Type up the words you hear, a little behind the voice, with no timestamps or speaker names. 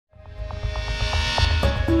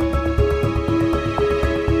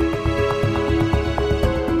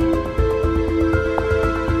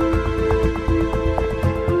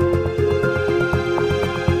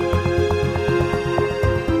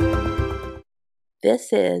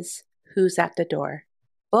This is Who's at the Door,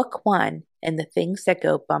 Book 1 in the Things That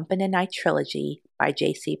Go Bump in a Night trilogy by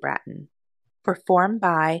J.C. Bratton. Performed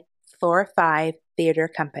by Floor 5 Theater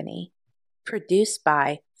Company. Produced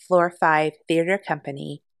by Floor 5 Theater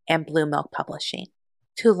Company and Blue Milk Publishing.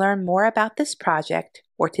 To learn more about this project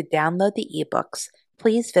or to download the ebooks,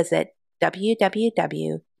 please visit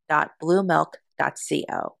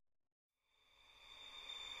www.bluemilk.co.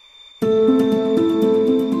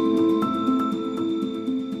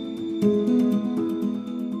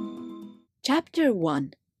 Chapter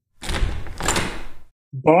 1.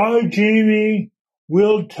 Bye, Jamie.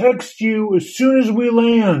 We'll text you as soon as we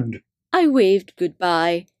land. I waved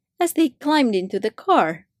goodbye as they climbed into the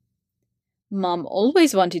car. Mom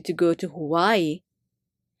always wanted to go to Hawaii,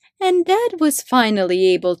 and Dad was finally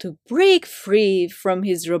able to break free from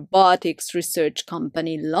his robotics research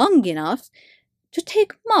company long enough to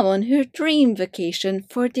take Mom on her dream vacation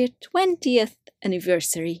for their 20th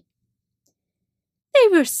anniversary. They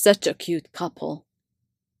were such a cute couple.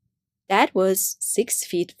 Dad was 6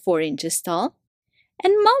 feet 4 inches tall,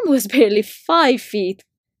 and Mom was barely 5 feet.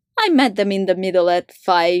 I met them in the middle at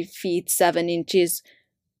 5 feet 7 inches,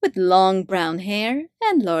 with long brown hair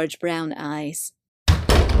and large brown eyes.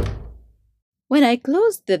 When I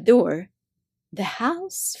closed the door, the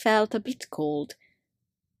house felt a bit cold,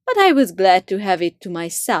 but I was glad to have it to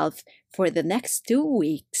myself for the next 2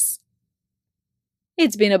 weeks.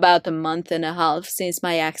 It's been about a month and a half since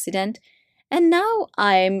my accident, and now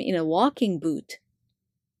I'm in a walking boot.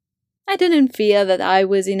 I didn't feel that I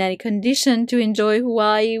was in any condition to enjoy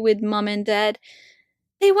Hawaii with Mom and Dad.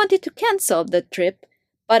 They wanted to cancel the trip,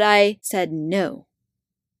 but I said no.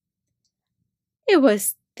 It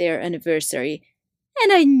was their anniversary,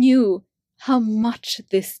 and I knew how much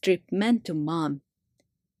this trip meant to Mom.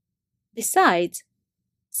 Besides,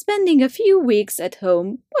 spending a few weeks at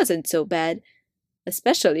home wasn't so bad,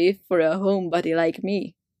 especially for a homebody like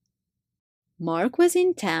me. Mark was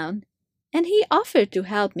in town, and he offered to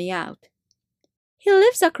help me out. He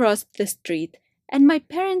lives across the street, and my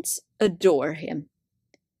parents adore him.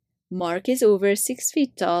 Mark is over 6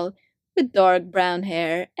 feet tall, with dark brown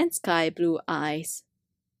hair and sky blue eyes.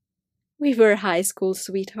 We were high school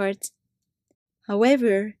sweethearts.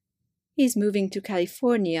 However, he's moving to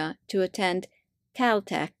California to attend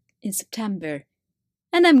Caltech in September,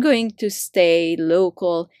 and I'm going to stay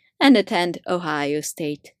local and attend Ohio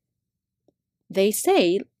State. They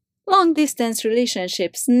say long-distance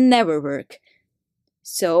relationships never work.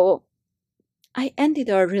 So, I ended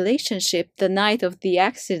our relationship the night of the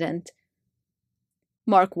accident.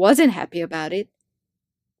 Mark wasn't happy about it.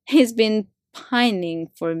 He's been pining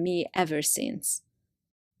for me ever since.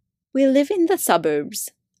 We live in the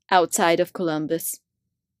suburbs, outside of Columbus.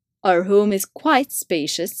 Our home is quite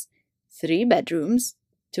spacious, 3 bedrooms,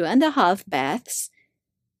 2.5 baths,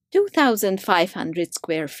 2,500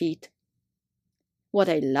 square feet. What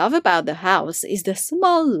I love about the house is the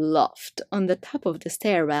small loft on the top of the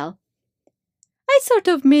stairwell. I sort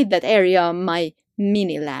of made that area my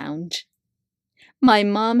mini lounge. My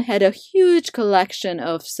mom had a huge collection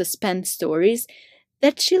of suspense stories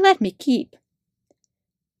that she let me keep.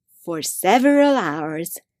 For several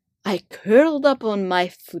hours, I curled up on my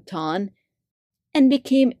futon and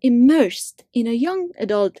became immersed in a young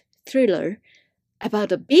adult thriller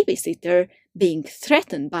about a babysitter being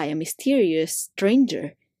threatened by a mysterious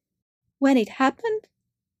stranger. When it happened,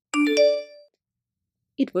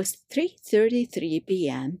 it was 3:33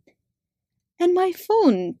 p.m., and my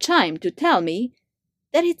phone chimed to tell me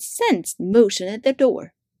that it sensed motion at the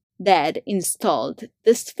door. Dad installed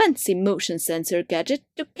this fancy motion sensor gadget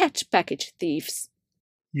to catch package thieves.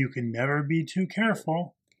 You can never be too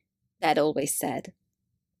careful, Dad always said.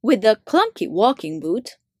 With the clunky walking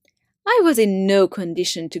boot, I was in no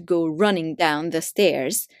condition to go running down the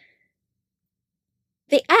stairs.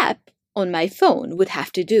 The app on my phone would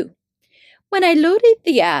have to do. When I loaded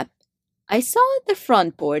the app, I saw the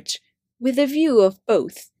front porch with a view of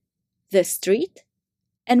both the street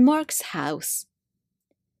and Mark's house.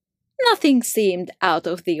 Nothing seemed out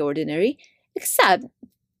of the ordinary, except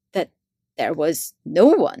that there was no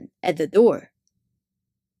one at the door.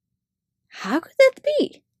 How could that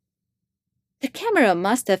be? The camera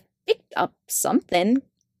must have picked up something.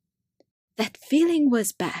 That feeling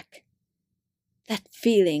was back. That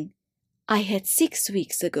feeling I had 6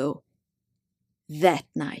 weeks ago. That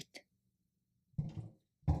night.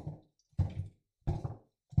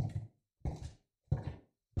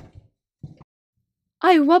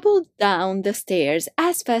 I wobbled down the stairs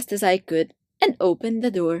as fast as I could and opened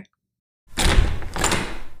the door.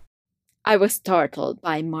 I was startled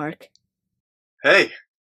by Mark. Hey!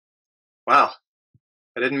 Wow,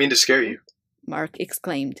 I didn't mean to scare you. Mark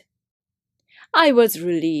exclaimed. I was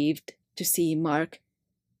relieved to see Mark,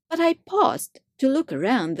 but I paused to look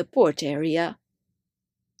around the porch area.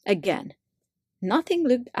 Again, nothing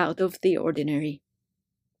looked out of the ordinary.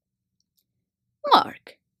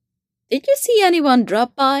 Mark, did you see anyone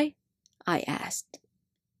drop by? I asked.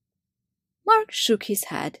 Mark shook his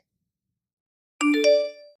head.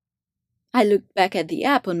 I looked back at the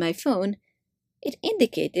app on my phone. It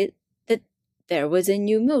indicated that there was a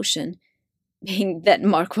new motion, being that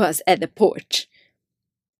Mark was at the porch.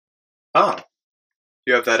 Oh,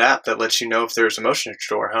 you have that app that lets you know if there's a motion at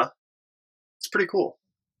your door, huh? It's pretty cool.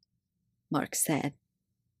 Mark said.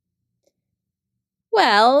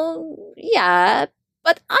 Well, yeah,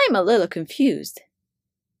 but I'm a little confused.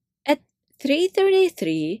 At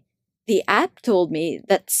 3:33, the app told me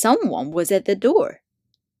that someone was at the door.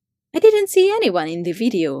 I didn't see anyone in the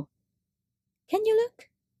video. Can you look?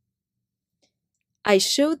 I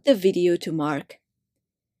showed the video to Mark.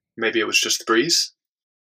 Maybe it was just the breeze?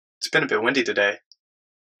 It's been a bit windy today.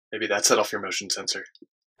 Maybe that set off your motion sensor.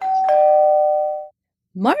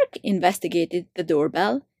 Mark investigated the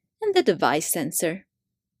doorbell and the device sensor.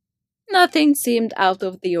 Nothing seemed out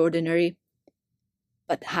of the ordinary.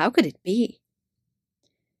 But how could it be?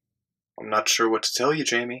 I'm not sure what to tell you,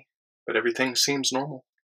 Jamie, but everything seems normal.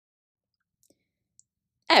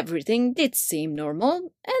 Everything did seem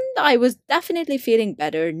normal, and I was definitely feeling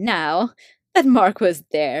better now that Mark was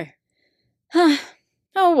there.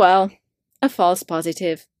 Oh well, a false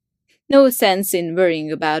positive. No sense in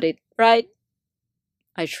worrying about it, right?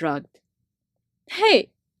 I shrugged.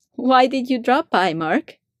 Hey, why did you drop by,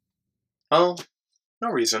 Mark? Oh, no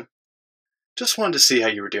reason. Just wanted to see how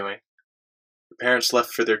you were doing. Your parents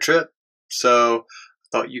left for their trip, so I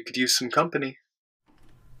thought you could use some company.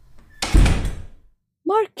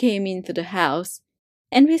 Mark came into the house,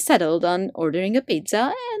 and we settled on ordering a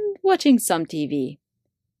pizza and watching some TV.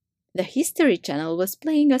 The History Channel was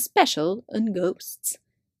playing a special on ghosts.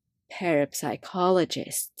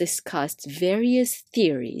 Parapsychologists discussed various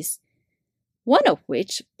theories, one of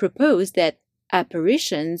which proposed that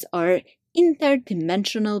apparitions are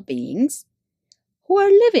interdimensional beings who are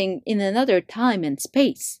living in another time and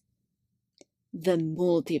space. The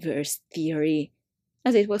multiverse theory,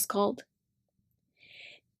 as it was called.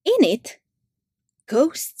 In it,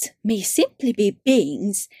 ghosts may simply be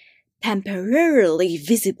beings temporarily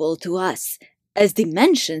visible to us as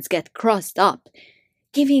dimensions get crossed up,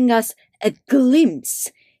 giving us a glimpse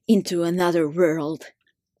into another world.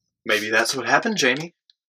 Maybe that's what happened, Jamie.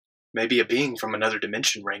 Maybe a being from another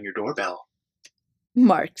dimension rang your doorbell.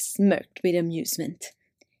 Mark smirked with amusement.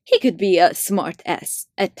 He could be a smart ass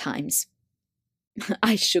at times.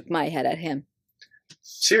 I shook my head at him.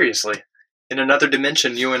 Seriously, in another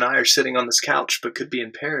dimension, you and I are sitting on this couch, but could be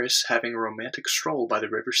in Paris having a romantic stroll by the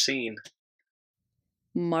river Seine.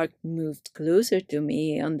 Mark moved closer to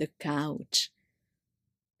me on the couch.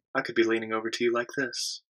 I could be leaning over to you like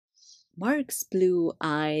this. Mark's blue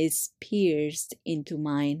eyes pierced into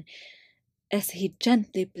mine as he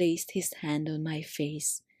gently placed his hand on my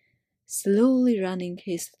face, slowly running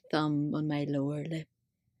his thumb on my lower lip.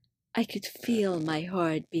 I could feel my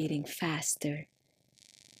heart beating faster.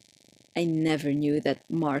 I never knew that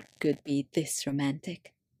Mark could be this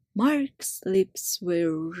romantic. Mark's lips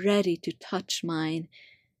were ready to touch mine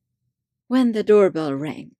when the doorbell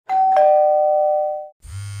rang.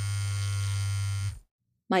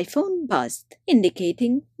 My phone buzzed,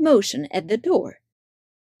 indicating motion at the door.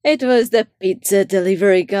 It was the pizza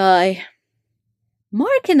delivery guy.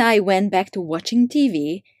 Mark and I went back to watching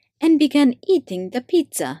TV and began eating the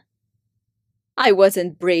pizza. I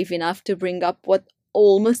wasn't brave enough to bring up what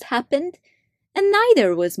almost happened, and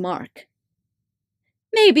neither was Mark.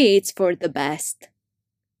 Maybe it's for the best.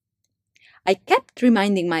 I kept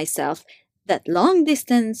reminding myself that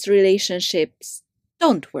long-distance relationships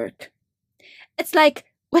don't work. It's like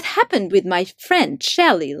what happened with my friend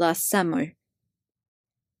Shelley last summer.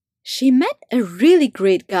 She met a really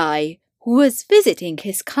great guy who was visiting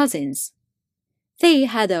his cousins. They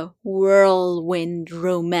had a whirlwind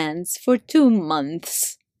romance for 2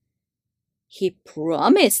 months. He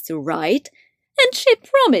promised to write, and she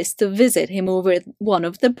promised to visit him over one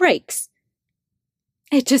of the breaks.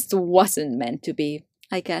 It just wasn't meant to be,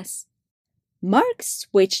 I guess. Mark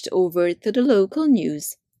switched over to the local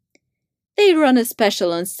news. They run a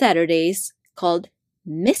special on Saturdays called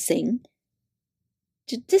Missing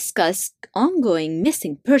to discuss ongoing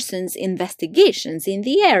missing persons investigations in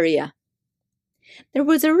the area. There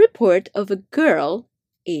was a report of a girl,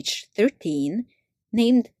 aged 13,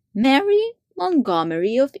 named Mary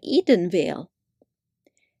Montgomery of Edenvale.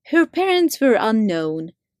 Her parents were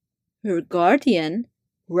unknown. Her guardian,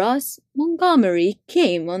 Ross Montgomery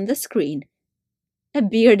came on the screen. A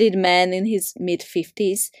bearded man in his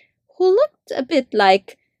mid-50s who looked a bit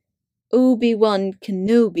like Obi-Wan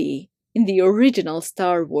Kenobi in the original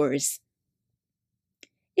Star Wars.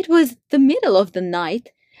 It was the middle of the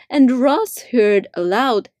night, and Ross heard a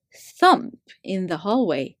loud thump in the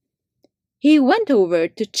hallway. He went over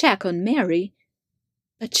to check on Mary,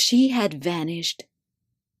 but she had vanished.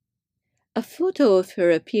 A photo of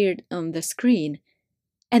her appeared on the screen,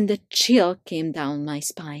 and a chill came down my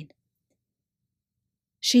spine.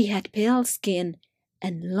 She had pale skin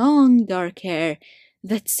and long dark hair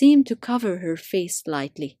that seemed to cover her face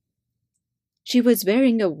lightly. She was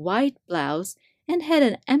wearing a white blouse and had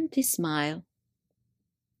an empty smile.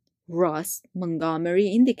 Ross Montgomery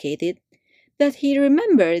indicated that he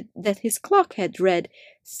remembered that his clock had read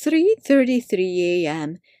 3:33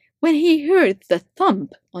 a.m. when he heard the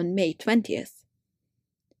thump on May 20th.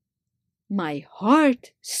 My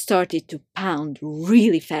heart started to pound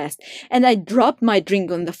really fast, and I dropped my drink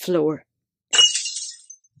on the floor.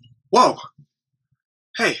 Whoa!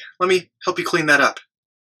 Hey, let me help you clean that up.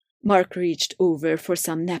 Mark reached over for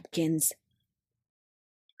some napkins.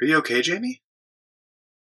 Are you okay, Jamie?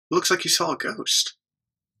 Looks like you saw a ghost.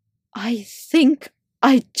 I think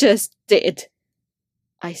I just did,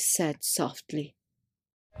 I said softly.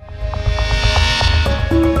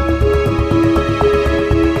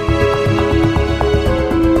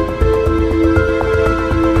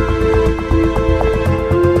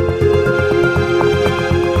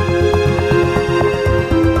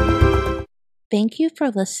 Thank you for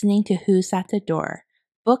listening to Who's at the Door,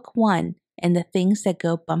 Book 1 in the Things That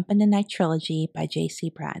Go Bump in the Night trilogy by J.C.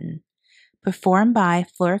 Bratton. Performed by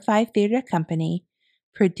Floor 5 Theater Company,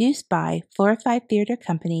 produced by Floor 5 Theater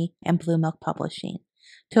Company and Blue Milk Publishing.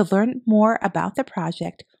 To learn more about the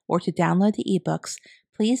project or to download the ebooks,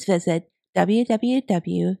 please visit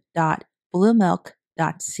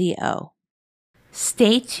www.bluemilk.co.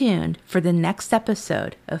 Stay tuned for the next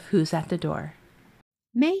episode of Who's at the Door.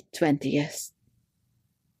 May 20th.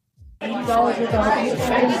 I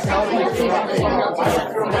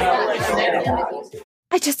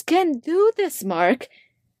just can't do this, Mark.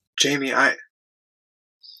 Jamie, I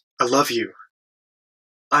love you.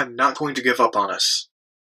 I'm not going to give up on us.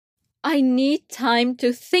 I need time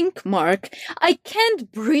to think, Mark. I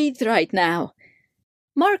can't breathe right now.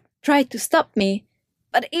 Mark tried to stop me,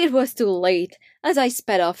 but it was too late as I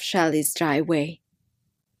sped off Shelley's driveway.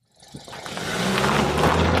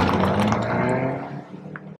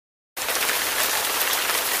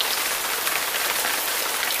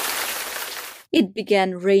 It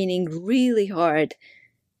began raining really hard.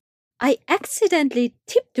 I accidentally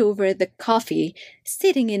tipped over the coffee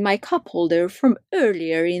sitting in my cup holder from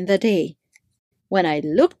earlier in the day. When I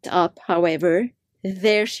looked up, however,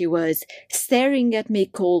 there she was, staring at me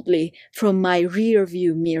coldly from my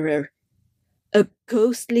rearview mirror. A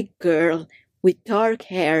ghostly girl with dark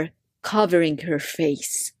hair covering her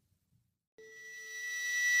face.